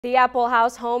The Apple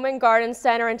House Home and Garden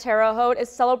Center in Terre Haute is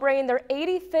celebrating their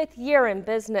 85th year in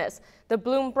business. The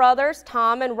Bloom brothers,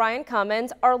 Tom and Ryan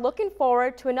Cummins, are looking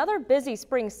forward to another busy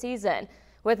spring season.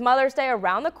 With Mother's Day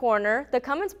around the corner, the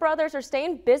Cummins brothers are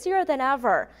staying busier than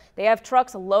ever. They have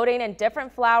trucks loading in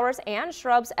different flowers and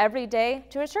shrubs every day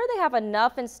to ensure they have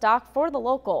enough in stock for the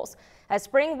locals. As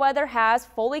spring weather has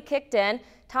fully kicked in,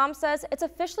 Tom says it's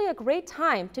officially a great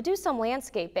time to do some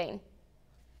landscaping.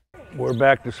 We're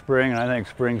back to spring, and I think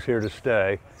spring's here to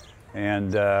stay,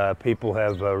 and people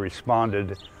have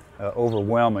responded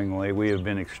overwhelmingly. We have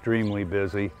been extremely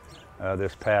busy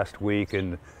this past week,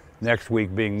 and next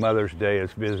week being Mother's Day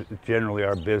is generally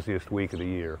our busiest week of the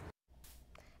year.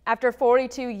 After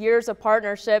 42 years of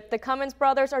partnership, the Cummins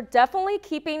brothers are definitely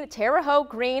keeping Terre Haute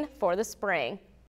green for the spring.